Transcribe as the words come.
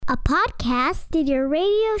A podcast? Did your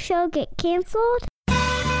radio show get canceled?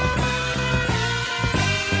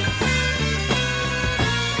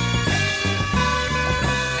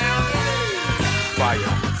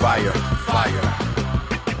 Fire.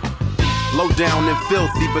 Low down and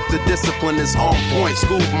filthy, but the discipline is on point.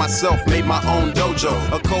 Schooled myself, made my own dojo.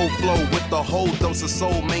 A cold flow with the whole dose of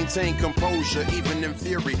soul. Maintain composure, even in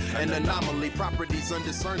theory. An anomaly, properties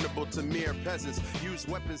undiscernible to mere peasants. Use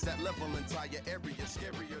weapons that level entire areas.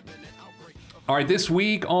 Scarier than an outbreak. All right, this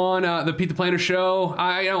week on the Pete the Planner Show,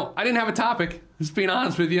 I didn't have a topic, just being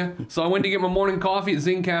honest with you. So I went to get my morning coffee at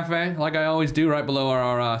Zing Cafe, like I always do, right below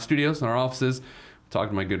our studios and our offices.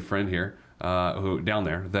 Talked to my good friend here, who down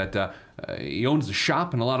there, that he owns a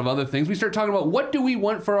shop and a lot of other things. We start talking about what do we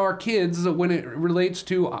want for our kids when it relates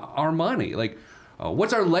to our money. Like,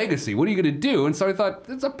 what's our legacy? What are you going to do? And so I thought,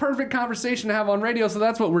 it's a perfect conversation to have on radio, so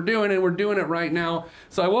that's what we're doing, and we're doing it right now.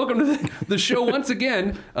 So I welcome to the show once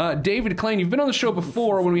again, David Klain. You've been on the show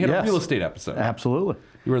before when we had a real estate episode. Absolutely.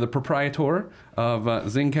 You are the proprietor of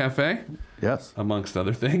Zing Cafe. Yes. Amongst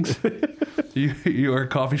other things. you are a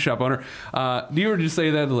coffee shop owner. Do you ever just say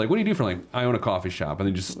that, like, what do you do for like, I own a coffee shop, and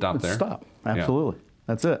then just stop there? Stop. Absolutely. Yeah.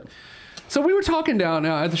 That's it. So we were talking down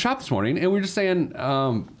at the shop this morning, and we were just saying,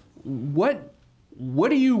 what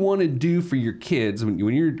do you want to do for your kids when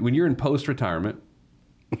you're in post-retirement?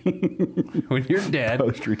 When you're dead,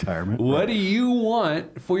 post-retirement. What do you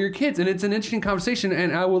want for your kids? And it's an interesting conversation,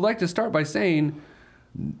 and I would like to start by saying,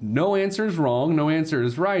 no answer is wrong, no answer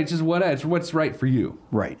is right. It's just what's right for you.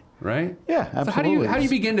 Right. Right? Yeah, absolutely. So how do you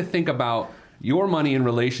begin to think about your money in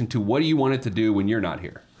relation to what do you want it to do when you're not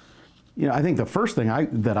here? You know, I think the first thing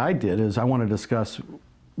that I did is I want to discuss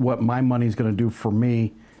what my money's going to do for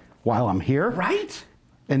me while I'm here. Right.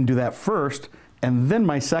 And do that first. And then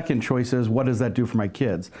my second choice is, what does that do for my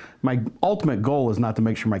kids? My ultimate goal is not to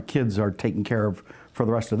make sure my kids are taken care of for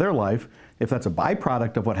the rest of their life. If that's a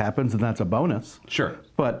byproduct of what happens, then that's a bonus. Sure.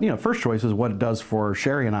 But, first choice is what it does for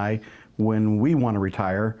Sherry and I when we want to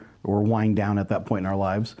retire or wind down at that point in our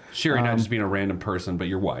lives. Sherry not just being a random person, but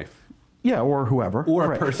your wife. Yeah, or whoever.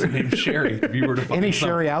 Or a person named Sherry, if you were to find any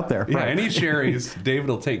Sherry out there. Yeah, right. Any Sherrys, David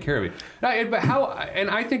will take care of you. But and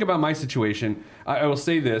I think about my situation, I will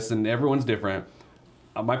say this, and everyone's different.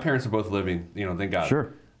 My parents are both living, thank God.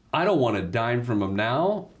 Sure. I don't want a dime from them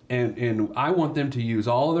now, and I want them to use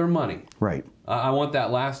all of their money. Right. I want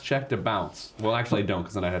that last check to bounce. Well, actually, I don't,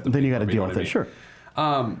 because then I have to. Then you got to deal with it. Sure.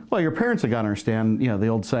 Well, your parents have got to understand, the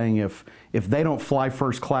old saying, if they don't fly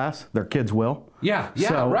first class, their kids will. Yeah,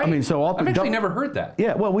 so, right. I've actually never heard that.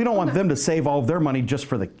 Yeah, well, we don't want them to save all of their money just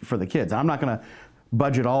for the kids. I'm not going to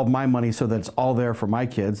budget all of my money so that it's all there for my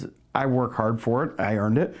kids. I work hard for it. I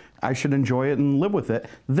earned it. I should enjoy it and live with it.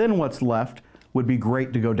 Then what's left would be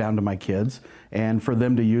great to go down to my kids and for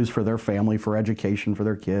them to use for their family, for education for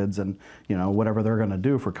their kids, and whatever they're going to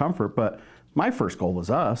do for comfort. But my first goal is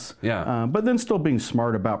us. Yeah. But then still being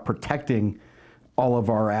smart about protecting all of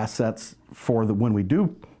our assets for when we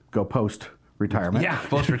do go post-retirement. Yeah,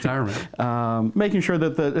 post-retirement. Making sure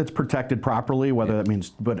that it's protected properly, whether that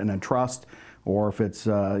means put in a trust or if it's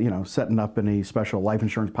setting up any special life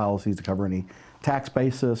insurance policies to cover any tax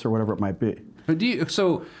basis or whatever it might be. But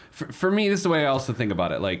for me, this is the way I also think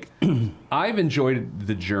about it. Like, I've enjoyed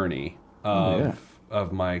the journey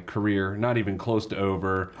of my career, not even close to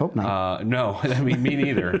over. Hope not. No, I mean, me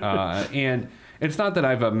neither. And it's not that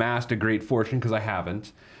I've amassed a great fortune, because I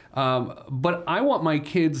haven't. But I want my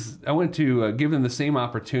kids, I want to give them the same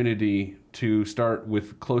opportunity to start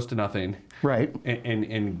with close to nothing. Right.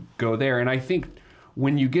 And go there. And I think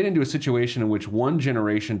when you get into a situation in which one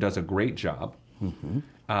generation does a great job,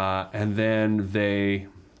 and then they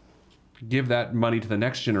give that money to the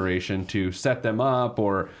next generation to set them up,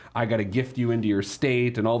 or I got to gift you into your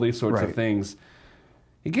state and all these sorts of things,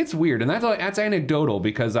 it gets weird. And that's anecdotal,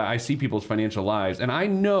 because I see people's financial lives, and I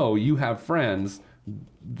know you have friends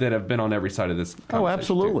that have been on every side of this conversation. Oh,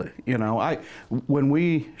 absolutely. Too.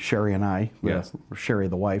 When Sherry and I, Sherry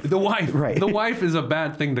the wife. The wife. Right. The wife is a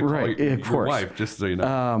bad thing to call your wife, just so you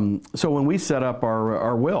know. So when we set up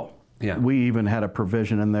our will, we even had a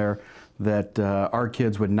provision in there that our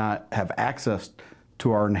kids would not have access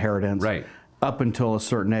to our inheritance up until a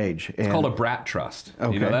certain age. It's called a brat trust.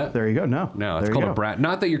 Okay. You know that? There you go. No, it's called a brat.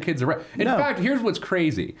 Not that your kids are rat. In fact, here's what's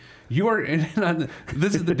crazy. You are.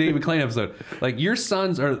 This is the David Klain episode. Like, your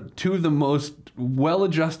sons are two of the most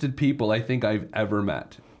well-adjusted people I think I've ever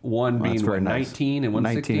met. One being 19 and one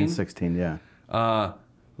 16. 16, yeah.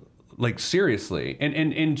 Like, seriously.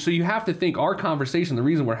 And so you have to think our conversation, the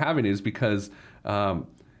reason we're having it is because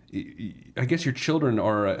I guess your children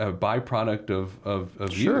are a byproduct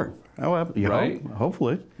of Sure. you. Oh, right?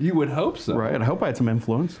 Hopefully. You would hope so. Right. I hope I had some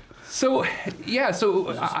influence. So, yeah,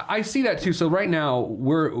 so I see that too. So right now,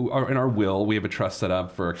 we're in our will, we have a trust set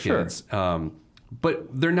up for our kids. Sure.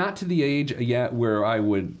 But they're not to the age yet where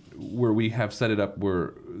we have set it up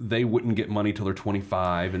where they wouldn't get money till they're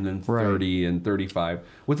 25 and then 30 and 35.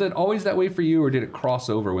 Was it always that way for you, or did it cross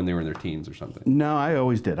over when they were in their teens or something? No, I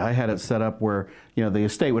always did. I had it set up where, the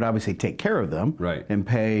estate would obviously take care of them, right, and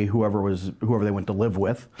pay whoever they went to live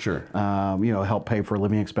with. Sure. Help pay for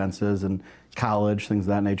living expenses and college, things of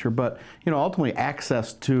that nature. But, ultimately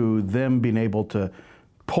access to them being able to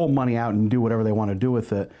pull money out and do whatever they want to do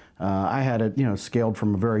with it. I had it, scaled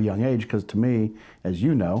from a very young age, because to me, as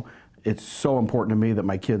you know, it's so important to me that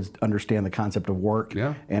my kids understand the concept of work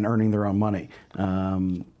and earning their own money.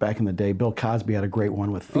 Back in the day, Bill Cosby had a great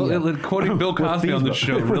one with Theo. Well, quoting Bill Cosby on the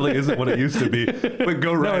show really isn't what it used to be, but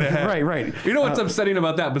go right ahead. Right. You know what's upsetting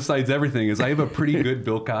about that, besides everything, is I have a pretty good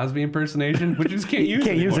Bill Cosby impersonation, but you just can't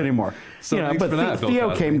use it anymore. So thanks for that, Theo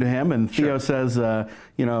Bill came to him, and Theo says,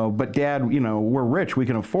 but Dad, we're rich, we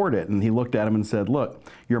can afford it. And he looked at him and said, look,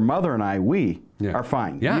 your mother and I, we are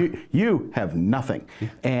fine. Yeah. You have nothing. Yeah.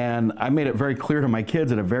 And I made it very clear to my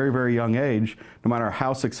kids at a very, very young age, no matter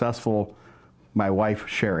how successful my wife,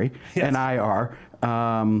 Sherry, and I are,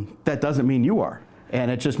 that doesn't mean you are. And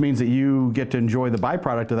it just means that you get to enjoy the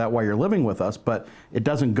byproduct of that while you're living with us, but it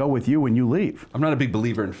doesn't go with you when you leave. I'm not a big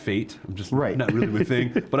believer in fate. I'm just not really my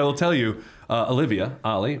thing. But I will tell you, Olivia,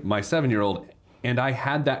 Ollie, my 7-year-old, and I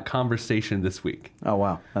had that conversation this week. Oh,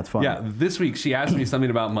 wow. That's fun. Yeah, this week she asked me something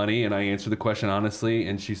about money, and I answered the question honestly,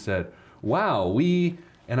 and she said, wow, we...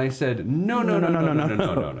 And I said,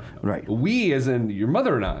 no. Right. We, as in your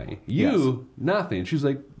mother and I. You, nothing. She's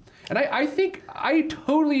like... And I think I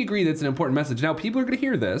totally agree that's an important message. Now, people are going to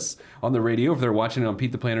hear this on the radio if they're watching it on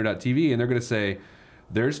PeteThePlanner.tv, and they're going to say,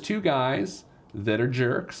 there's two guys that are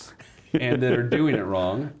jerks and that are doing it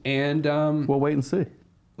wrong. And we'll wait and see.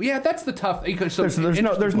 Yeah, that's the tough. So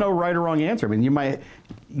there's no right or wrong answer. I mean, you might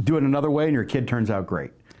do it another way, and your kid turns out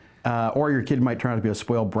great, or your kid might turn out to be a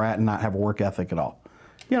spoiled brat and not have a work ethic at all.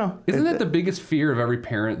 Isn't that the biggest fear of every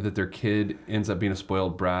parent, that their kid ends up being a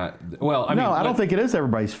spoiled brat? Well, I mean, I don't think it is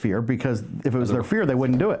everybody's fear, because if it was their fear, they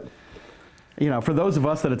wouldn't do it. For those of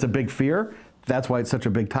us that it's a big fear, that's why it's such a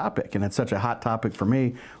big topic, and it's such a hot topic for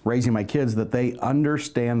me, raising my kids, that they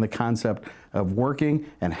understand the concept of working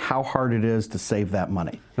and how hard it is to save that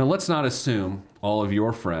money. Now, let's not assume all of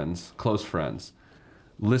your friends, close friends,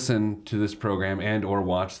 listen to this program and or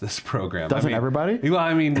watch this program. Doesn't everybody? Well,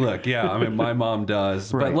 I mean, look, my mom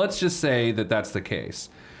does. Right. But let's just say that that's the case.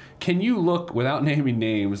 Can you look, without naming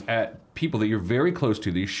names, at people that you're very close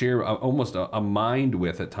to, that you share almost a mind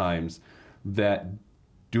with at times, that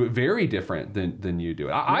do it very different than you do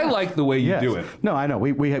it? I like the way you do it. No, I know.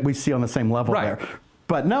 We see on the same level there.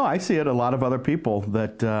 But no, I see it a lot of other people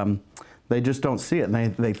that they just don't see it.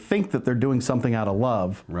 And they think that they're doing something out of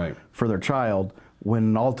love for their child,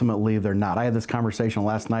 when ultimately they're not. I had this conversation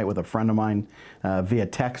last night with a friend of mine via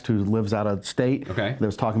text who lives out of state. Okay. That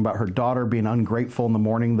was talking about her daughter being ungrateful in the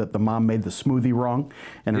morning that the mom made the smoothie wrong,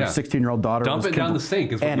 and her 16-year-old daughter dump it down the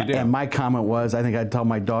sink is what you do. And my comment was, I think I'd tell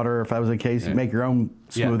my daughter, if that was the case, make your own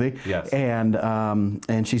smoothie. Yes.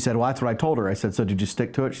 And she said, well, that's what I told her. I said, so did you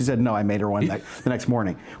stick to it? She said, no, I made her one the next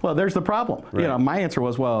morning. Well, there's the problem. Right. My answer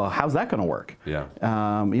was, well, how's that going to work? Yeah.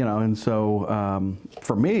 And so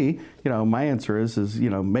for me, my answer is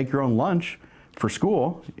make your own lunch for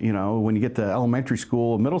school. When you get to elementary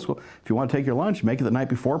school, middle school, if you want to take your lunch, make it the night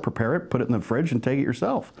before, prepare it, put it in the fridge, and take it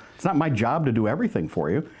yourself. It's not my job to do everything for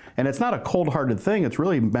you. And it's not a cold-hearted thing. It's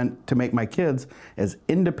really meant to make my kids as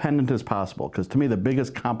independent as possible. Because to me, the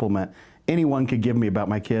biggest compliment anyone could give me about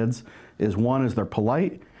my kids is, one, is they're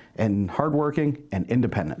polite and hardworking and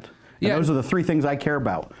independent. And those are the three things I care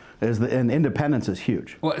about. And independence is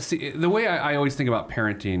huge. Well, see, the way I always think about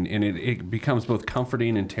parenting, and it becomes both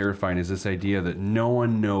comforting and terrifying, is this idea that no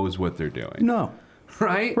one knows what they're doing. No.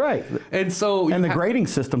 Right? Right. And so... And the grading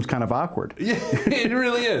system's kind of awkward. Yeah, it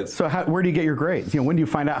really is. So where do you get your grades? When do you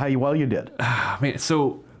find out how well you did? Man,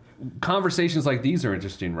 so... Conversations like these are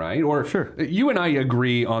interesting, right? Or sure. You and I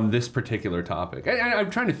agree on this particular topic.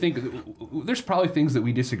 I'm trying to think. There's probably things that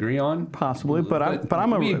we disagree on, possibly, but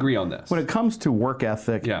we agree on this. When it comes to work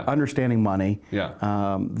ethic, understanding money,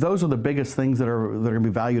 those are the biggest things that are going to be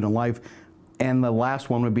valued in life. And the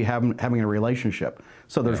last one would be having a relationship.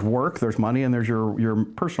 So there's work, there's money, and there's your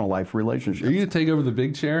personal life relationship. Are you going to take over the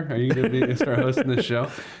big chair? Are you going to start hosting this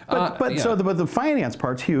show? But the finance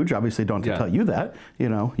part's huge. Obviously, don't tell you that.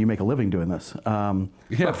 You make a living doing this.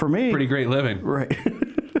 But for me, pretty great living. Right.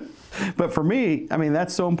 But for me, I mean,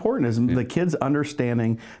 that's so important is the kids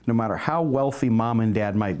understanding no matter how wealthy mom and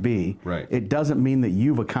dad might be, right. It doesn't mean that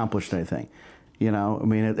you've accomplished anything. You know, I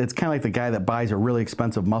mean, it's kind of like the guy that buys a really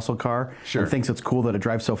expensive muscle car sure. and thinks it's cool that it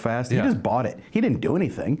drives so fast. Yeah. He just bought it. He didn't do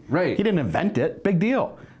anything. Right. He didn't invent it. Big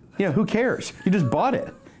deal. You know, who cares? He just bought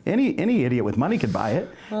it. Any idiot with money could buy it.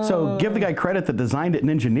 So give the guy credit that designed it and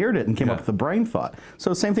engineered it and came up with the brain thought.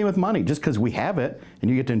 So same thing with money. Just because we have it and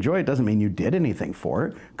you get to enjoy it doesn't mean you did anything for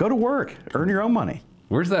it. Go to work. Earn your own money.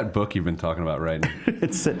 Where's that book you've been talking about right now?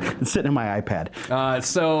 It's sitting in my iPad.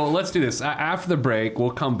 So let's do this. After the break,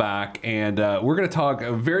 we'll come back and we're going to talk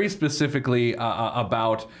very specifically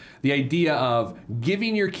about the idea of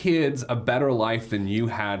giving your kids a better life than you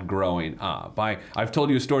had growing up. I've told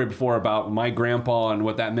you a story before about my grandpa and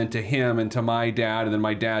what that meant to him and to my dad and then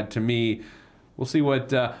my dad to me. We'll see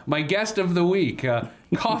what my guest of the week,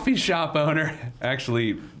 coffee shop owner,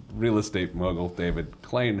 actually real estate mogul David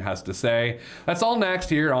Klain has to say. That's all next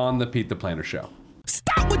here on the Pete the Planner Show.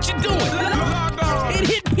 Stop what you're doing and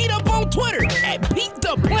hit Pete up on Twitter at Pete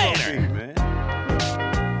the Planner.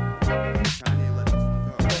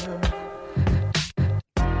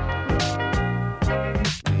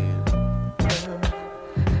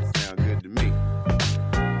 Sound good to me.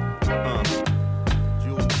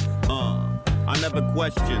 I never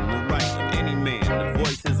question the right of any man to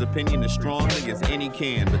voice his opinion as strongly as any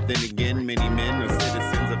can. But then again, many men are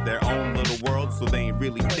citizens of their own little world, so they ain't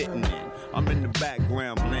really fitting in. I'm in the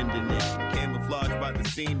background blending in, camouflaged by the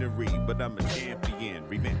scenery, but I'm a champion.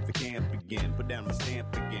 Revamp the camp again, put down my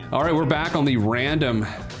stamp again. All right, we're back on the random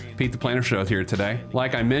Pete the Planner Show here today.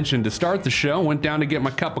 Like I mentioned, to start the show, went down to get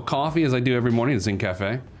my cup of coffee, as I do every morning at Zing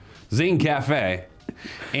Cafe. Zing Cafe.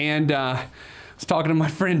 And I was talking to my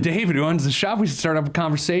friend David, who owns the shop. We should start up a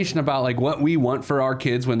conversation about like what we want for our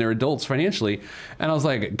kids when they're adults financially. And I was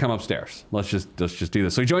like, come upstairs. Let's just do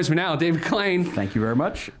this. So he joins me now, David Klain. Thank you very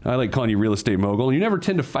much. I like calling you real estate mogul. You never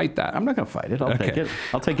tend to fight that. I'm not going to fight it. I'll take it.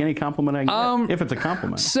 I'll take any compliment I can get, if it's a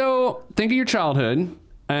compliment. So think of your childhood,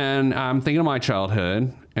 and I'm thinking of my childhood,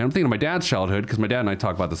 and I'm thinking of my dad's childhood, because my dad and I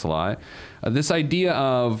talk about this a lot. This idea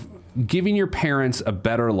of giving your parents a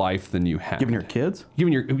better life than you had. Giving your kids?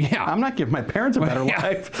 Yeah. I'm not giving my parents a better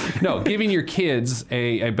life. No, giving your kids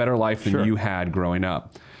a better life than you had growing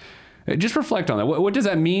up. Just reflect on that. What does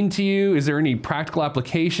that mean to you? Is there any practical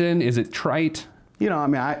application? Is it trite? You know, I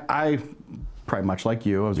mean, I probably much like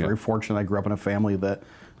you. I was very fortunate. I grew up in a family that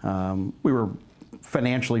we were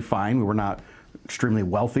financially fine. We were not extremely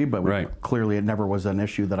wealthy, but clearly it never was an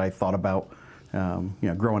issue that I thought about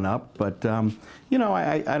growing up. But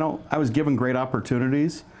I was given great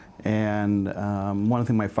opportunities, and one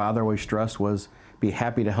thing my father always stressed was be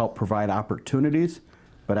happy to help provide opportunities,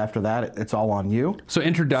 but after that, it's all on you. So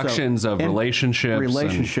introductions of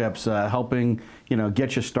relationships, helping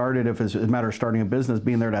get you started. If it's a matter of starting a business,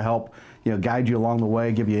 being there to help guide you along the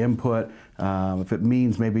way, give you input. If it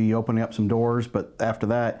means maybe opening up some doors, but after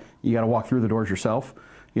that, you got to walk through the doors yourself.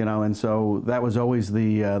 And so that was always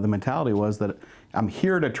the mentality was that I'm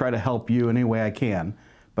here to try to help you any way I can,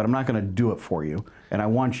 but I'm not going to do it for you. And I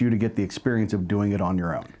want you to get the experience of doing it on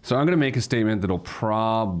your own. So I'm going to make a statement that'll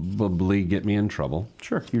probably get me in trouble.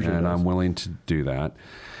 Sure, usually and does. I'm willing to do that.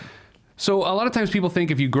 So a lot of times people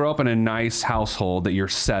think if you grow up in a nice household that you're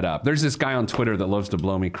set up. There's this guy on Twitter that loves to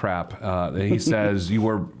blow me crap. He says you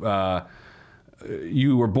were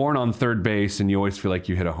born on third base and you always feel like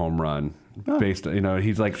you hit a home run. Based,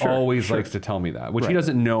 he's like always likes to tell me that, which he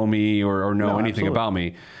doesn't know me or know anything about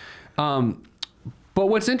me. But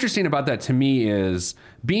what's interesting about that to me is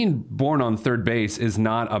being born on third base is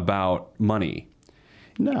not about money.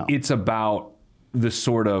 No. It's about the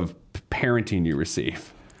sort of parenting you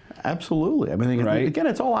receive. Absolutely. I mean, again,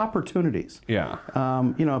 it's all opportunities. Yeah.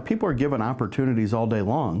 People are given opportunities all day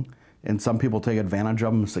long, and some people take advantage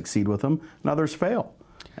of them and succeed with them, and others fail.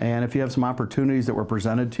 And if you have some opportunities that were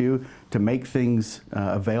presented to you to make things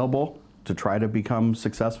available to try to become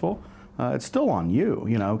successful, it's still on you.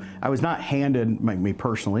 I was not handed, me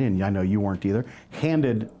personally, and I know you weren't either,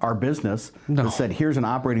 handed our business that said, here's an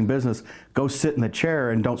operating business, go sit in the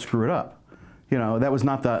chair and don't screw it up. That was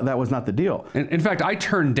not the deal. In fact, I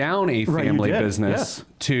turned down a family business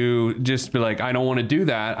to just be like, I don't want to do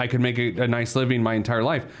that. I could make a nice living my entire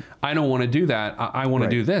life. I don't want to do that. I want to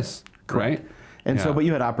do this. Correct. Right? And so, but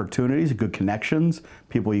you had opportunities, good connections,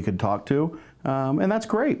 people you could talk to, and that's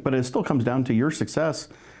great. But it still comes down to your success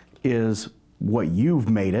is what you've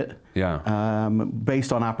made it,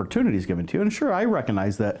 based on opportunities given to you. And sure, I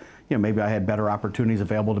recognize that maybe I had better opportunities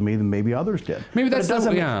available to me than maybe others did. Maybe that's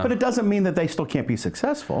but it doesn't mean that they still can't be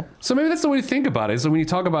successfstill. So maybe that's the way to think about it. Is that when you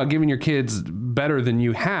talk about giving your kids better than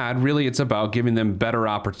you had, really it's about giving them better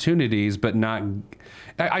opportunities, but not.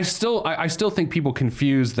 I still think people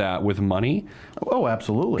confuse that with money. Oh,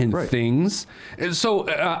 absolutely. And right. things. So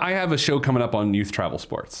I have a show coming up on youth travel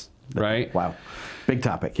sports. Right? Wow. Big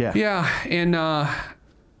topic. Yeah. Yeah.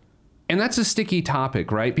 And that's a sticky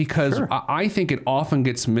topic, right? Because Sure. I think it often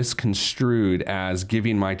gets misconstrued as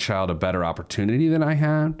giving my child a better opportunity than I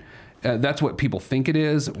had. That's what people think it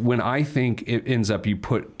is, when I think it ends up you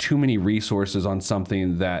put too many resources on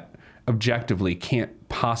something that objectively can't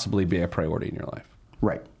possibly be a priority in your life.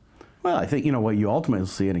 Right. Well, I think, what you ultimately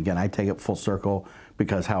see, and again, I take it full circle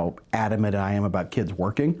because how adamant I am about kids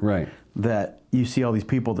working. Right. That you see all these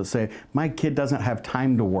people that say, my kid doesn't have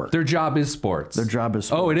time to work. Their job is sports. Their job is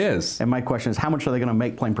sports. Oh, it is. And my question is, how much are they going to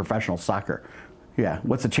make playing professional soccer? Yeah,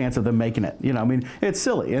 what's the chance of them making it? It's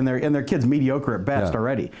silly, and their kid's mediocre at best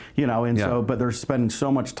already. So, but they're spending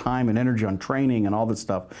so much time and energy on training and all this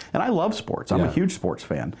stuff. And I love sports. I'm a huge sports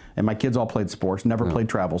fan, and my kids all played sports. Never played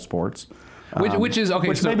travel sports. Which is okay.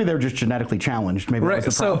 Which maybe they're just genetically challenged. Maybe right.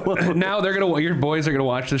 That's the problem. So now your boys are gonna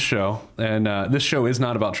watch this show, and this show is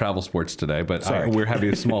not about travel sports today, but we're having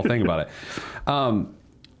a small thing about it.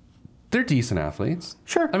 They're decent athletes.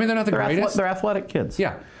 Sure. I mean, they're not the greatest. They're athletic kids.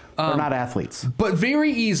 Yeah. They're not athletes. But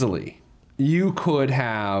very easily, you could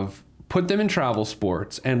have put them in travel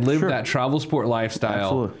sports and lived that travel sport lifestyle.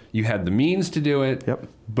 Absolutely. You had the means to do it,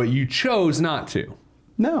 but you chose not to.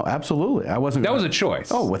 No, absolutely. I wasn't. That was a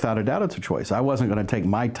choice. Oh, without a doubt, it's a choice. I wasn't going to take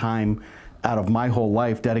my time out of my whole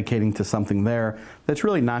life dedicating to something there that's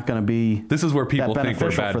really not going to be. This is where people think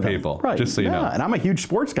we're bad people. Right. Just so you know. And I'm a huge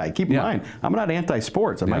sports guy. Keep in mind, I'm not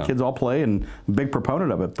anti-sports, and my kids all play, and I'm a big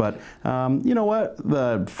proponent of it. But you know what?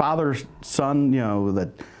 The father-son,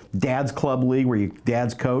 the dad's club league where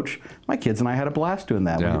dad's coach. My kids and I had a blast doing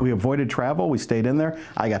that. Yeah. We avoided travel. We stayed in there.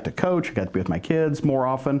 I got to coach. I got to be with my kids more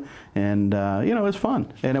often, and it was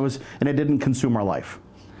fun. And it didn't consume our life.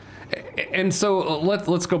 And so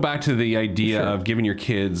let's go back to the idea of giving your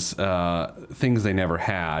kids things they never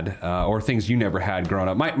had, or things you never had growing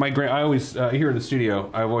up. I always here in the studio,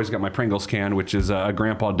 I've always got my Pringles can, which is a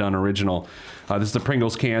Grandpa Dunn original. This is the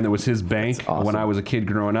Pringles can that was his bank when I was a kid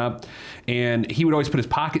growing up, and he would always put his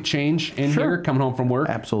pocket change in here coming home from work.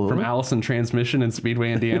 Absolutely. From Allison Transmission in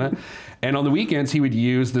Speedway, Indiana, and on the weekends he would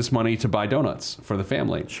use this money to buy donuts for the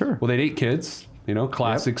family. Sure. Well, they had 8 kids,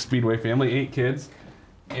 classic Speedway family, 8 kids.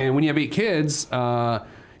 And when you have 8 kids,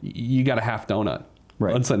 you got a half donut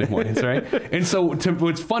on Sunday mornings, right? And so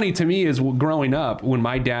what's funny to me is growing up, when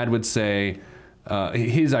my dad would say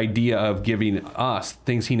his idea of giving us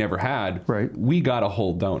things he never had, we got a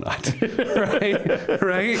whole donut,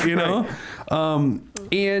 right?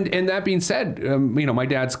 And that being said, my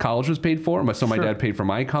dad's college was paid for, so my dad paid for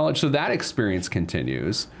my college, so that experience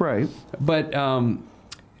continues. Right. But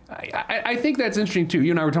I think that's interesting too.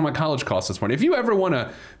 You and I were talking about college costs this morning. If you ever want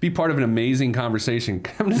to be part of an amazing conversation,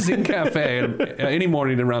 come to Zing Cafe any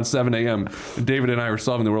morning at around 7 a.m. David and I were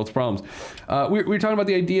solving the world's problems. We were talking about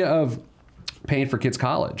the idea of paying for kids'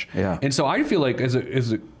 college. Yeah. And so I feel like as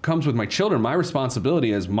it comes with my children, my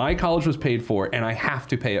responsibility is my college was paid for and I have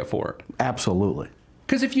to pay it forward. Absolutely.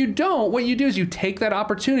 Because if you don't, what you do is you take that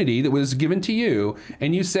opportunity that was given to you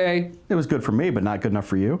and you say, it was good for me, but not good enough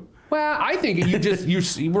for you. Well, I think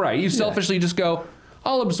you selfishly just go,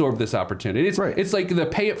 I'll absorb this opportunity. It's like the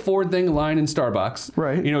pay it forward thing line in Starbucks.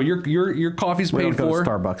 Right. Your coffee's paid for. We don't go to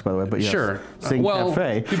Starbucks, by the way, but yes. Sure. Zing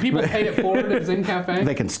Cafe. Do people pay it forward at Zing Cafe?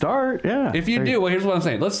 They can start, yeah. If you do, well, here's what I'm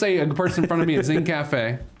saying. Let's say a person in front of me at Zing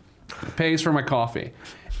Cafe pays for my coffee,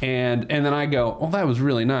 and then I go, well, that was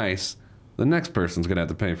really nice. The next person's going to have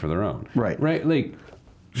to pay for their own. Right. Right? Like,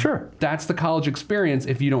 sure. That's the college experience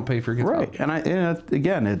if you don't pay for your kids' college. And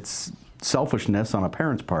again, it's selfishness on a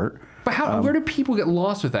parent's part. But where do people get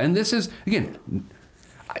lost with that? And this is, again,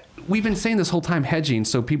 we've been saying this whole time hedging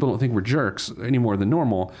so people don't think we're jerks any more than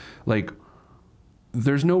normal. Like,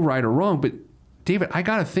 there's no right or wrong. But, David, I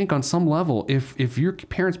got to think on some level, if your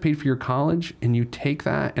parents paid for your college and you take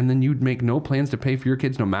that and then you'd make no plans to pay for your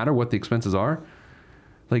kids no matter what the expenses are,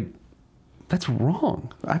 like, that's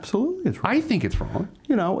wrong. Absolutely, it's wrong. I think it's wrong.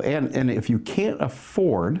 And if you can't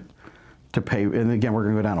afford to pay, and again, we're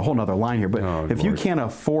going to go down a whole nother line here, but if you can't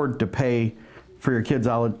afford to pay for your kids'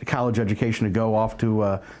 college education to go off to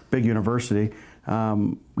a big university,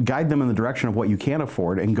 guide them in the direction of what you can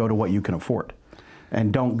afford and go to what you can afford.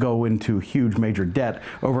 and don't go into huge major debt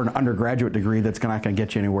over an undergraduate degree that's not going to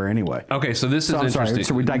get you anywhere anyway. Okay, so this is I'm interesting. sorry,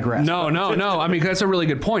 so we digress. No. I mean, that's a really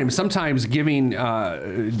good point. Sometimes doing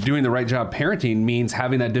the right job parenting means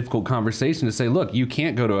having that difficult conversation to say, look, you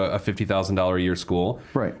can't go to a $50,000 a year school.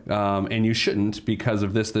 Right. And you shouldn't because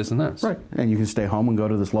of this, and this. Right. And you can stay home and go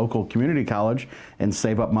to this local community college and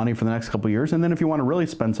save up money for the next couple of years. And then if you want to really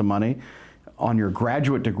spend some money on your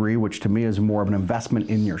graduate degree, which to me is more of an investment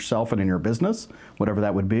in yourself and in your business, whatever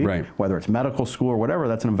that would be, right. Whether it's medical school or whatever,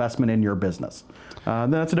 that's an investment in your business.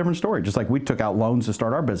 Then that's a different story. Just like we took out loans to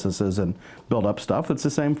start our businesses and build up stuff, it's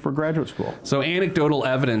the same for graduate school. So anecdotal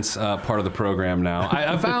evidence part of the program now.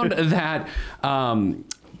 I found that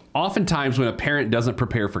oftentimes when a parent doesn't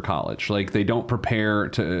prepare for college, like they don't prepare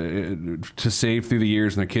to save through the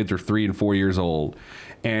years and their kids are 3 and 4 years old,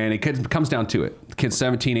 and it comes down to it. The kid's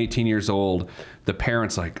 17, 18 years old. The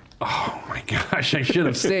parent's like, oh my gosh, I should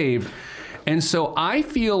have saved. And so I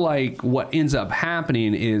feel like what ends up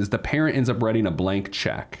happening is the parent ends up writing a blank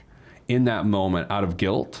check in that moment out of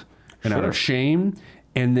guilt and out of shame.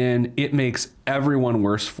 And then it makes everyone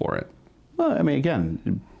worse for it. Well, I mean,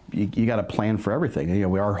 again, you got to plan for everything. You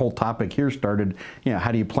know, our whole topic here started,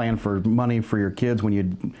 how do you plan for money for your kids when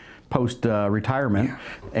you post retirement,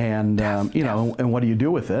 and and what do you do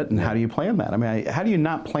with it, and how do you plan that? I mean, how do you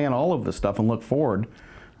not plan all of this stuff and look forward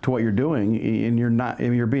to what you're doing, and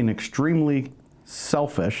you're being extremely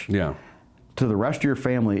selfish to the rest of your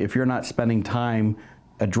family if you're not spending time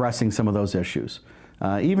addressing some of those issues,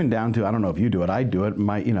 even down to, I don't know if you do it, I do it.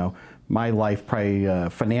 My life probably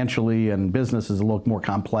financially and business is a little more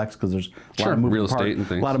complex because there's a lot of moving real estate and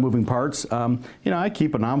things. A lot of moving parts. I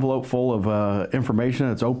keep an envelope full of information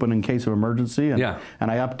that's open in case of emergency, and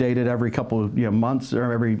I update it every couple of months,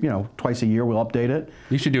 or every twice a year we'll update it.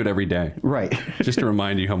 You should do it every day, right? Just to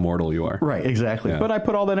remind you how mortal you are. Right, exactly. Yeah. But I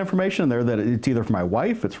put all that information in there that it's either for my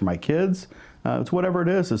wife, it's for my kids. It's whatever it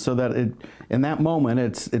is so that in that moment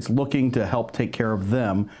it's looking to help take care of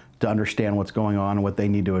them, to understand what's going on and what they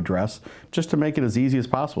need to address, just to make it as easy as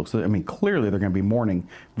possible. So, I mean, clearly they're going to be mourning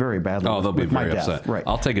very badly. Oh, they'll be very upset. Right.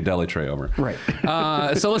 I'll take a deli tray over. Right.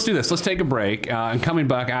 So let's do this. Let's take a break. And coming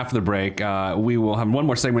back after the break, we will have one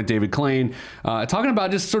more segment with David Klain, talking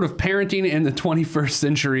about just sort of parenting in the 21st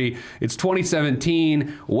century. It's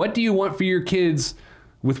 2017. What do you want for your kids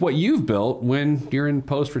with what you've built when you're in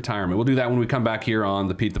post-retirement? We'll do that when we come back here on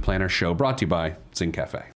the Pete the Planner Show, brought to you by Zing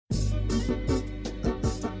Cafe.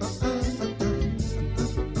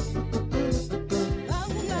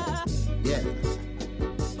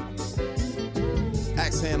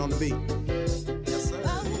 Hand on the beat. Yes, sir.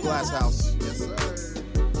 Glass House. Yes, sir.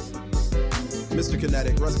 Mr.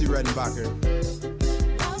 Kinetic, Rusty Redenbacher.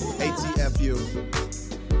 ATFU.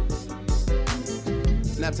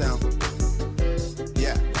 Naptown.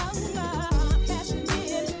 Yeah.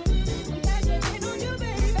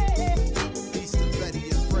 Peace to Betty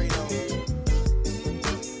and Fredo.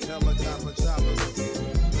 Helicopter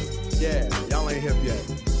choppers. Yeah, y'all ain't hip yet.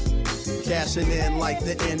 Cashing in like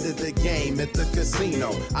the end of the game at the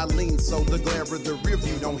casino. I lean so the glare of the rear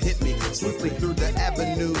view don't hit me. Swiftly through the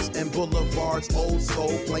avenues and boulevards, old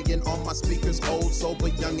soul playing on my speakers, old soul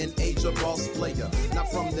but young in age, a boss player. Not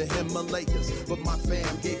from the Himalayas, but my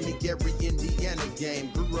fam gave me Gary, Indiana game.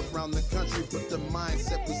 Grew up around the country, but the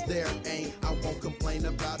mindset was there. Ain't I won't complain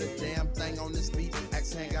about a damn thing on this beat.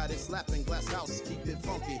 Axe hand got it slapping, Glass House keep it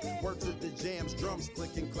funky. Word to the jams, drums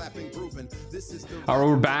clicking, clapping, grooving. This is the. All right,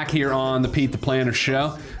 we're back here on the Pete the Planner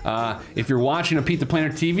Show. If you're watching a Pete the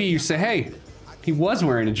Planner TV, you say, hey, he was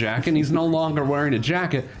wearing a jacket and he's no longer wearing a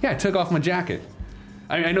jacket. Yeah, I took off my jacket.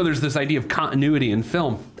 I know there's this idea of continuity in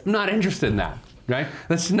film. I'm not interested in that, right?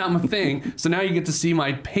 That's not my thing. So now you get to see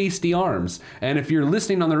my pasty arms. And if you're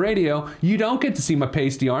listening on the radio, you don't get to see my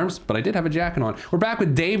pasty arms, but I did have a jacket on. We're back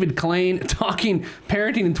with David Klain talking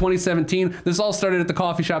parenting in 2017. This all started at the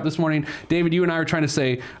coffee shop this morning. David, you and I were trying to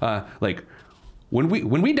say, when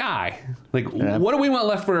we die, what do we want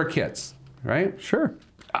left for our kids, right? Sure.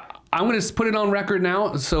 I'm going to put it on record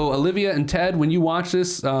now. So Olivia and Ted, when you watch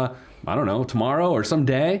this, I don't know, tomorrow or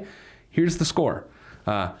someday, here's the score.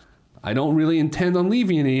 I don't really intend on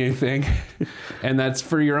leaving you anything, and that's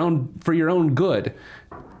for your own good.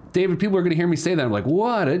 David, people are going to hear me say that. I'm like,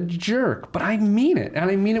 what a jerk. But I mean it,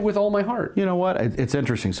 and I mean it with all my heart. You know what? It's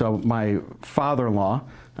interesting. So my father-in-law,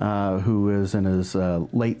 who is in his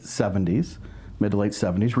late 70s, mid to late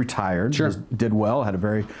 70s, retired, did well, had a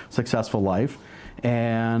very successful life.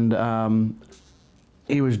 And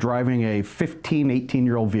he was driving a 15,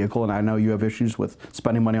 18-year-old vehicle, and I know you have issues with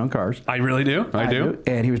spending money on cars. I really do. I do.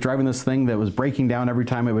 And he was driving this thing that was breaking down every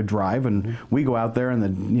time it would drive, and we go out there and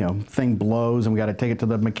the thing blows, and we got to take it to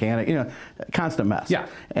the mechanic. Constant mess. Yeah.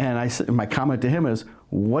 And my comment to him is,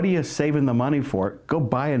 what are you saving the money for? Go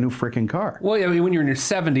buy a new freaking car. Well, I mean, when you're in your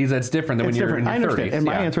 70s, that's different than when you're in your 30s. I understand. And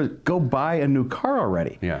my answer is, go buy a new car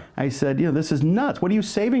already. Yeah. I said, this is nuts. What are you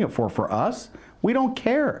saving it for? For us? We don't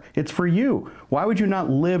care. It's for you. Why would you not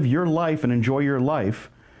live your life and enjoy your life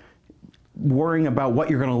worrying about what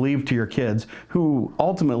you're going to leave to your kids, who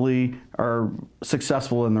ultimately are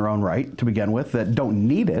successful in their own right to begin with, that don't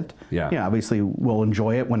need it? Yeah. Obviously will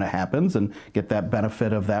enjoy it when it happens and get that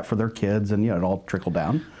benefit of that for their kids, and it all trickle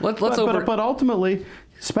down. But ultimately,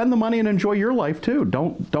 spend the money and enjoy your life too.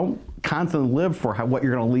 Don't constantly live for what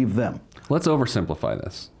you're going to leave them. Let's oversimplify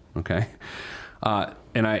this, okay?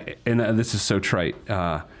 And this is so trite.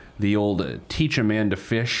 The old teach a man to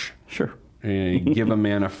fish. Sure. Give a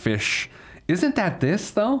man a fish. Isn't that this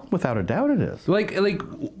though? Without a doubt, it is. Like,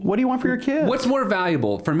 what do you want for your kids? What's more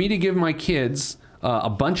valuable, for me to give my kids a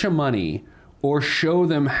bunch of money, or show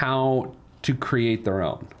them how to create their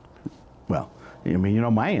own? Well,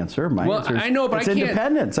 my answer. My answer is, I know, but it's I can't.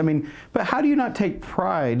 Independence. But how do you not take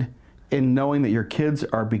pride in knowing that your kids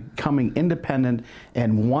are becoming independent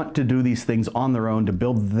and want to do these things on their own to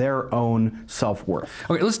build their own self-worth?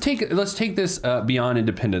 Okay, let's take this beyond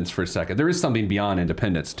independence for a second. There is something beyond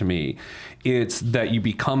independence to me. It's that you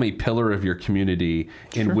become a pillar of your community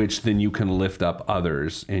in which then you can lift up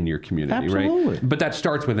others in your community, Absolutely. right? But that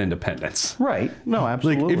starts with independence. Right. No,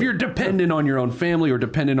 absolutely. Like, if you're dependent on your own family or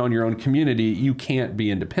dependent on your own community, you can't be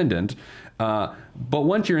independent. But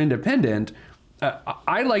once you're independent,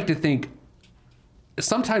 I like to think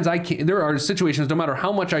sometimes I can't. There are situations, no matter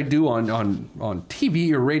how much I do on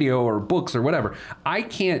TV or radio or books or whatever, I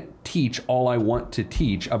can't teach all I want to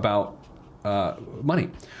teach about money.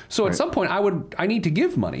 So at some point, I need to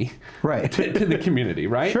give money to the community,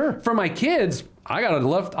 right? Sure. For my kids,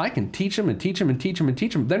 I can teach them and teach them and teach them and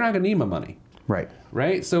teach them. They're not going to need my money.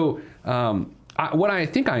 Right. So what I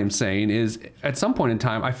think I am saying is, at some point in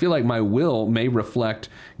time, I feel like my will may reflect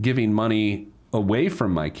giving money away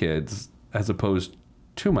from my kids as opposed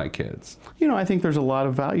to my kids. I think there's a lot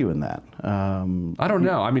of value in that. I don't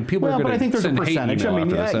know. People are going to but I think there's a percentage.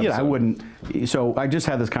 I wouldn't. So I just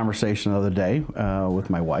had this conversation the other day with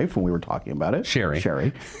my wife when we were talking about it. Sherry,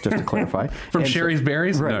 just to clarify. From Sherry's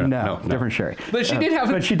Berries? Right, no, different Sherry. But she did have.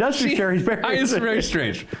 But she does do Sherry's Berries. It's very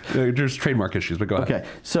strange. There's trademark issues, but go ahead. Okay.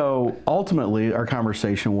 So ultimately, our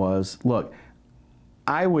conversation was, look,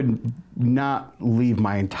 I would not leave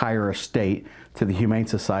my entire estate to the Humane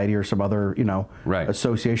Society or some other,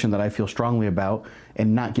 association that I feel strongly about,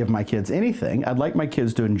 and not give my kids anything. I'd like my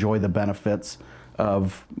kids to enjoy the benefits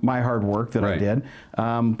of my hard work that I did.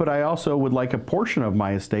 But I also would like a portion of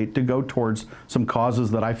my estate to go towards some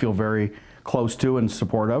causes that I feel very close to and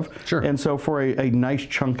support of. Sure. And so for a nice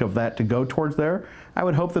chunk of that to go towards there, I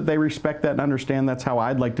would hope that they respect that and understand that's how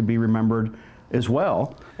I'd like to be remembered as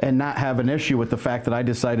well, and not have an issue with the fact that I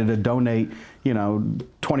decided to donate,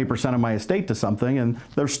 20% of my estate to something, and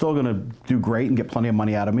they're still going to do great and get plenty of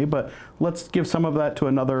money out of me, but let's give some of that to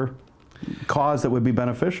another cause that would be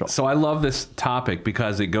beneficial. So I love this topic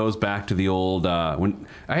because it goes back to the old, when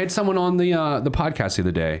I had someone on the podcast the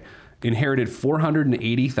other day, inherited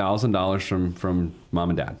 $480,000 from mom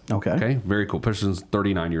and dad. Okay. Very cool. Person's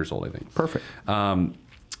 39 years old, I think. Perfect.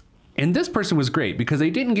 And this person was great because they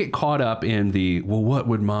didn't get caught up in what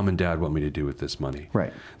would mom and dad want me to do with this money?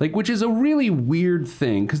 Right. Which is a really weird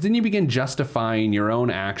thing, because then you begin justifying your own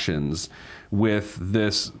actions with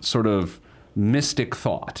this sort of mystic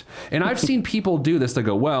thought. And I've seen people do this. They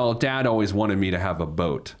go, well, dad always wanted me to have a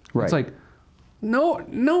boat. Right. It's like, no,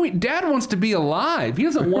 dad wants to be alive. He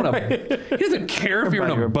doesn't want to, he doesn't care if you're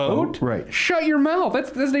in a boat. Right. Shut your mouth.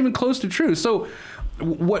 That's not even close to true. So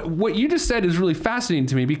what you just said is really fascinating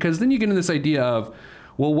to me, because then you get into this idea of,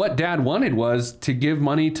 well, what dad wanted was to give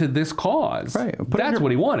money to this cause. Right. That's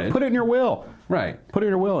what he wanted. Put it in your will. Right. Put it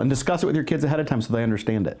in your will and discuss it with your kids ahead of time so they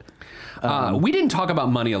understand it. We didn't talk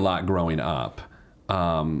about money a lot growing up,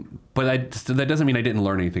 but that doesn't mean I didn't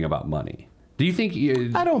learn anything about money. Do you think?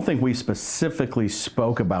 I don't think we specifically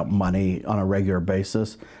spoke about money on a regular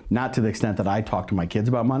basis, not to the extent that I talk to my kids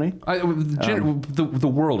about money.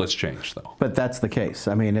 The world has changed, though. But that's the case.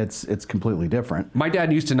 I mean, it's completely different. My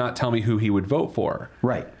dad used to not tell me who he would vote for.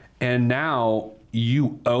 Right. And now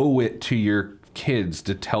you owe it to your kids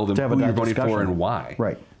to tell them who you're voting for and why.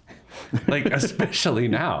 Right. Especially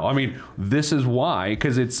now. I mean, this is why,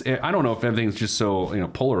 because I don't know if everything's just so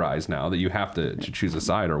polarized now that you have to choose a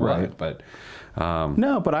side or what. Right. But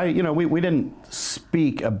No, but we didn't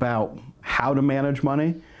speak about how to manage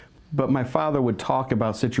money, but my father would talk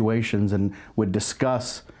about situations and would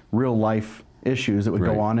discuss real life issues that would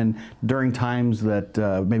go on. And during times that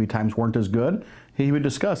maybe times weren't as good, he would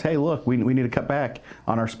discuss, hey, look, we need to cut back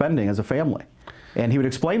on our spending as a family. And he would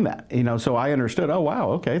explain that, so I understood, oh,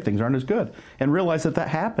 wow, okay, things aren't as good. And realize that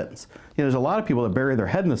happens. There's a lot of people that bury their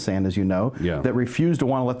head in the sand, as you know, that refuse to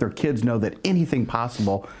want to let their kids know that anything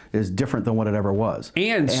possible is different than what it ever was.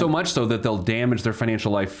 And so much so that they'll damage their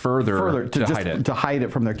financial life further to hide it. To hide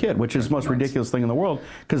it from their kid, which is the most ridiculous thing in the world,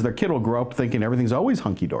 because their kid will grow up thinking everything's always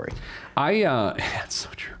hunky-dory. That's so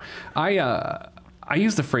true. I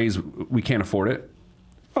use the phrase, we can't afford it.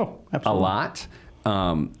 Oh, absolutely. A lot.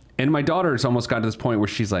 And my daughter's almost got to this point where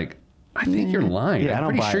she's like, I think you're lying. Yeah,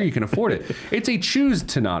 I'm pretty sure you can afford it. It's a choose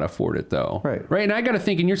to not afford it, though. Right. And I got to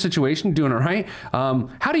think, in your situation, doing it right.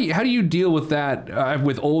 How do you deal with that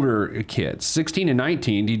with older kids, 16 and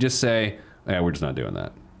 19? Do you just say, we're just not doing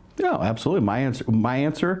that? No, absolutely. My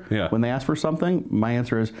answer when they ask for something, my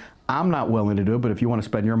answer is, I'm not willing to do it, but if you want to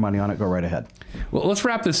spend your money on it, go right ahead. Well, let's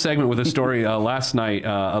wrap this segment with a story. Last night,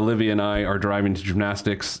 Olivia and I are driving to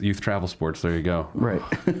gymnastics, youth travel sports. There you go. Right.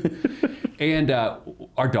 And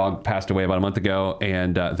our dog passed away about a month ago.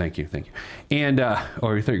 And thank you. And you thought you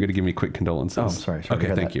were going to give me quick condolences. Oh, I'm sorry.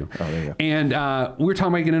 Okay, thank you. Oh, there you go. And we were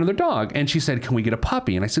talking about getting another dog. And she said, can we get a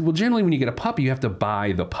puppy? And I said, well, generally when you get a puppy, you have to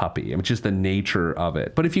buy the puppy, which is the nature of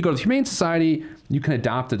it. But if you go to the Humane Society, you can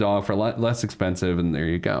adopt a dog for less expensive, and there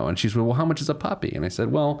you go. And she said, well, how much is a puppy? And I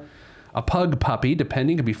said, well, a pug puppy,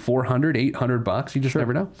 depending, could be $400, $800. You just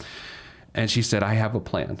never know. And she said, I have a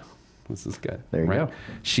plan. This is good. There you go.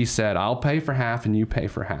 She said, I'll pay for half and you pay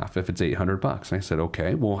for half if it's $800. And I said,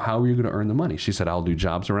 okay, well, how are you going to earn the money? She said, I'll do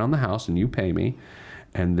jobs around the house and you pay me,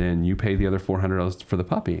 and then you pay the other $400 for the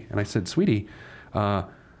puppy. And I said, sweetie,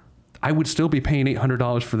 I would still be paying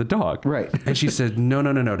 $800 for the dog. Right. And she said, no,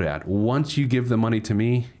 Dad. Once you give the money to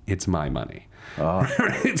me, it's my money.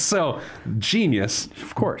 Right? So, genius.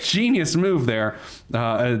 Of course. Genius move there.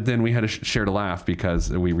 Then we had to share to laugh because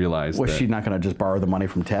we realized Was she not going to just borrow the money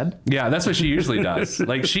from Ted? Yeah, that's what she usually does.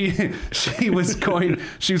 Like she was going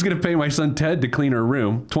to pay my son Ted to clean her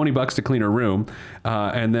room, $20 to clean her room.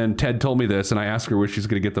 And then Ted told me this, and I asked her where she's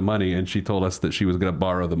going to get the money, and she told us that she was going to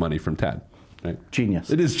borrow the money from Ted. Right.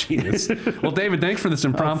 Genius. It is genius. Well, David, thanks for this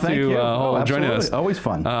impromptu joining us. Always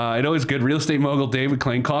fun. It always good. Real estate mogul David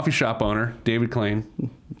Klain, coffee shop owner David Klain.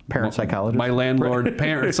 Parent psychologist. My landlord,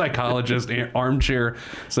 parent psychologist, armchair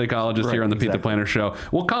psychologist here on the Pete the Planner Show.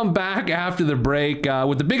 We'll come back after the break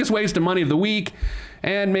with the biggest waste of money of the week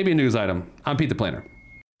and maybe a news item. I'm Pete the Planner.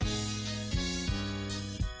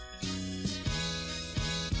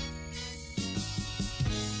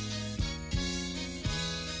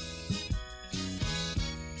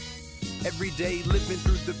 Every day living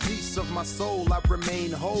through the peace of my soul, I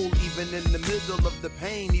remain whole even in the middle of the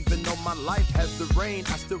pain. Even though my life has the rain,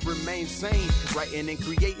 I still remain sane, writing and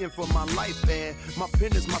creating for my life. And my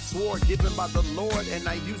pen is my sword given by the Lord, and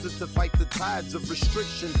I use it to fight the tides of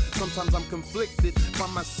restriction. Sometimes I'm conflicted by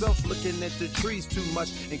myself, looking at the trees too much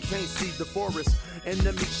and can't see the forest.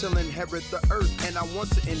 Enemy shall inherit the earth, and I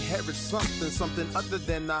want to inherit something other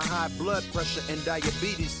than the high blood pressure and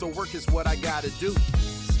diabetes. So work is what I gotta do.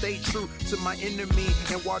 Stay true to my enemy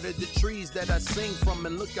and water the trees that I sing from,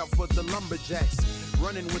 and look out for the lumberjacks.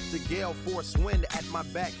 Running with the gale force wind at my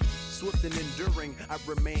back. Swift and enduring, I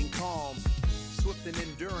remain calm. Swift and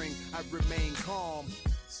enduring, I remain calm.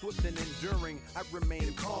 Swift and enduring, I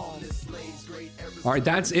remain calm. All right,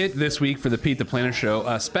 that's it this week for the Pete the Planner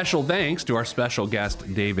Show. Special thanks to our special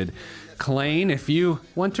guest, David Klain. If you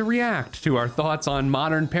want to react to our thoughts on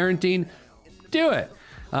modern parenting, do it.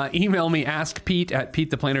 Email me,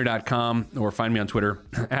 askpete@petetheplanner.com, or find me on Twitter,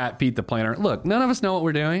 @PeteThePlanner. Look, none of us know what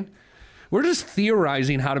we're doing. We're just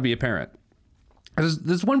theorizing how to be a parent.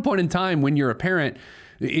 There's one point in time when you're a parent,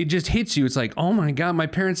 it just hits you. It's like, oh my God, my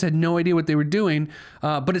parents had no idea what they were doing,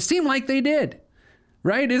 but it seemed like they did.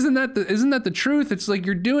 Right? Isn't that the truth? It's like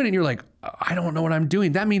you're doing it and you're like, I don't know what I'm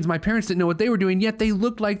doing. That means my parents didn't know what they were doing, yet they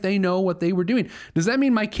looked like they know what they were doing. Does that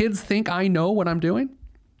mean my kids think I know what I'm doing?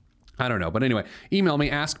 I don't know. But anyway, email me,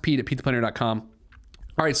 askpete@petetheplanner.com.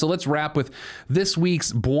 All right, so let's wrap with this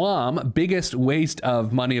week's BWOM, biggest waste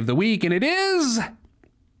of money of the week, and it is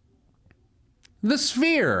the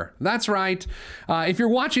Sphere. That's right. If you're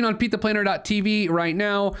watching on PeteThePlanner.tv right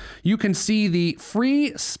now, you can see the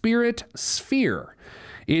Free Spirit Sphere.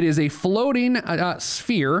 It is a floating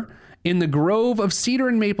sphere in the grove of cedar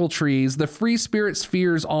and maple trees. The Free Spirit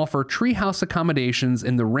Spheres offer treehouse accommodations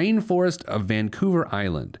in the rainforest of Vancouver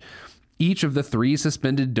Island. each of the 3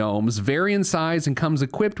 suspended domes vary in size and comes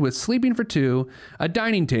equipped with sleeping for 2, a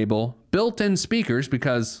dining table, built-in speakers,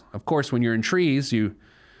 because, of course, when you're in trees, you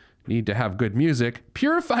need to have good music,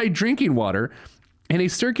 purified drinking water, and a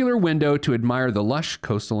circular window to admire the lush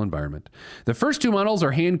coastal environment. The first 2 models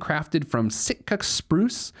are handcrafted from Sitka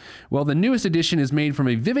spruce, while the newest edition is made from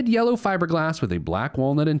a vivid yellow fiberglass with a black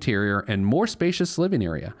walnut interior and more spacious living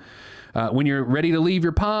area. When you're ready to leave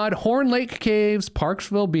your pod, Horn Lake Caves,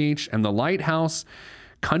 Parksville Beach, and the Lighthouse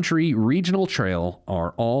Country Regional Trail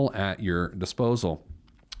are all at your disposal.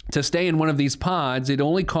 To stay in one of these pods, it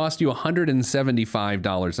only costs you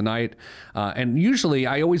 $175 a night. And usually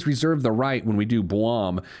I always reserve the right when we do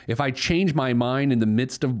Guam. If I change my mind in the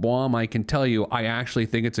midst of Guam, I can tell you I actually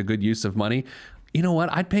think it's a good use of money. You know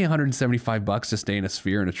what? I'd pay $175 to stay in a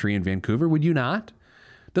sphere in a tree in Vancouver. Would you not?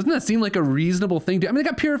 Doesn't that seem like a reasonable thing to? I mean, they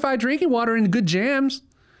got purified drinking water and good jams.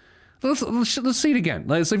 Let's see it again.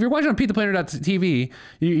 So if you're watching on PeteThePlanner.tv,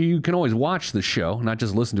 you can always watch the show, not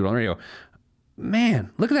just listen to it on radio.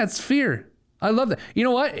 Man, look at that sphere. I love that. You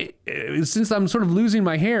know what? Since I'm sort of losing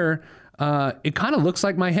my hair, it kind of looks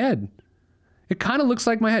like my head. It kind of looks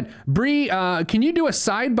like my head. Bree, can you do a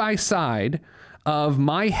side-by-side of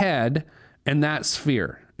my head and that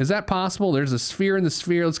sphere? Is that possible? There's a sphere in the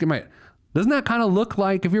sphere. Let's get my... Doesn't that kind of look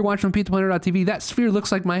like, if you're watching on PeteThePlanner.tv, that sphere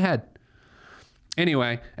looks like my head?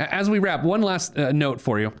 Anyway, as we wrap, one last note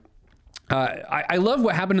for you. I love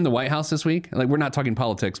what happened in the White House this week. Like, we're not talking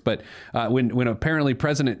politics, but when apparently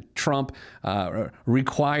President Trump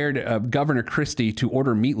required Governor Christie to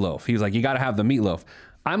order meatloaf. He was like, you got to have the meatloaf.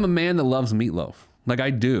 I'm a man that loves meatloaf. Like, I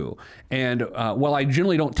do. And while I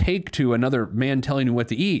generally don't take to another man telling me what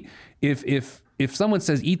to eat, if someone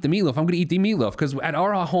says eat the meatloaf, I'm going to eat the meatloaf. Because at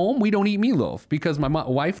our home, we don't eat meatloaf. Because my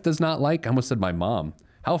wife does not like, I almost said my mom.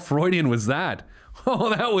 How Freudian was that? Oh,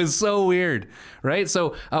 that was so weird, right?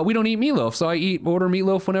 So we don't eat meatloaf. So I order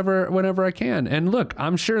meatloaf whenever I can. And look,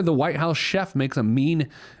 I'm sure the White House chef makes a mean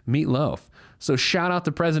meatloaf. So shout out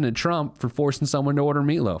to President Trump for forcing someone to order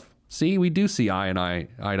meatloaf. See, we do see eye to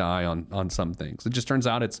eye on some things. It just turns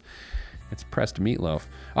out it's pressed meatloaf.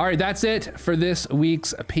 All right, that's it for this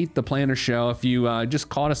week's Pete the Planner Show. If you just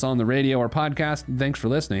caught us on the radio or podcast, thanks for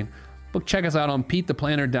listening. But check us out on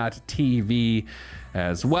PeteThePlanner.tv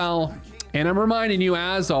as well. And I'm reminding you,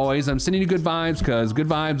 as always, I'm sending you good vibes because good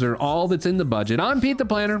vibes are all that's in the budget. I'm Pete the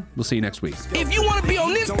Planner. We'll see you next week. If you want to be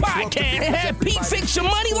on this podcast and have Pete fix your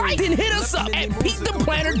money life, then hit us up at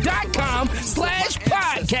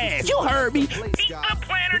PeteThePlanner.com/podcast. You heard me.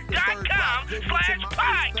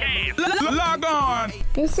 PeteThePlanner.com/podcast. Log on.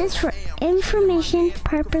 This is for information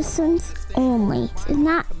purposes only. It's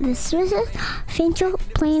not the Swiss financial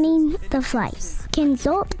planning device.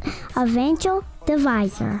 Consult a financial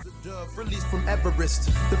advisor. Released from Everest,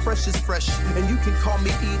 the fresh is fresh, and you can call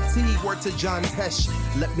me E.T. Word to John Tesh.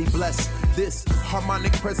 Let me bless this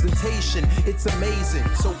harmonic presentation. It's amazing,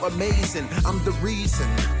 so amazing. I'm the reason.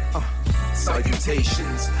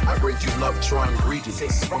 Salutations, I bring you love-tron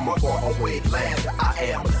greetings from a faraway land. I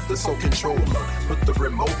am the sole controller. Put the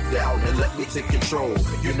remote down and let me take control.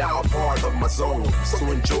 You're now a part of my zone, so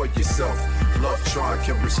enjoy yourself. Love-tron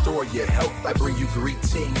can restore your health. I bring you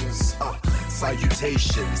greetings.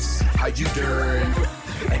 Salutations, how you doing?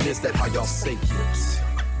 And is that how y'all say it?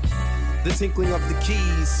 The tinkling of the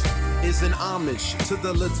keys is an homage to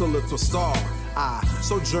the little star. I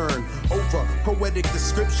sojourn over poetic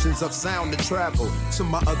descriptions of sound and travel to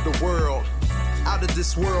my other world. Out of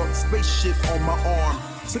this world, spaceship on my arm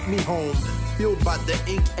took me home, fueled by the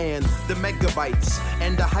ink and the megabytes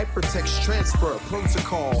and the hypertext transfer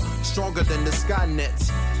protocol, stronger than the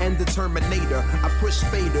Skynet and the Terminator. I push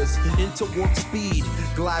faders into warp speed,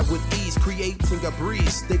 glide with ease, creating a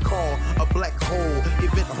breeze they call a black hole.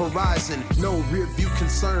 Event horizon, no rear view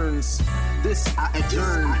concerns. This I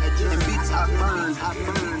adjourn, and beats I burn.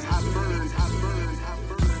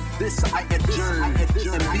 This I adjourn, and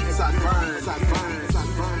beats I burn.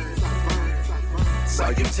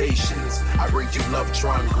 Salutations, I bring you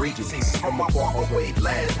love-tron greetings from a faraway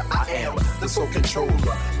land. I am the sole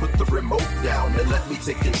controller. Put the remote down and let me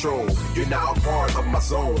take control. You're now a part of my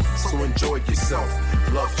zone, so enjoy yourself.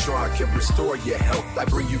 Love-tron can restore your health. I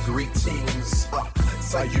bring you greetings.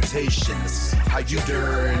 Salutations, how you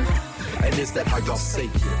doing? And is that how y'all say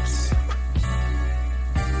it?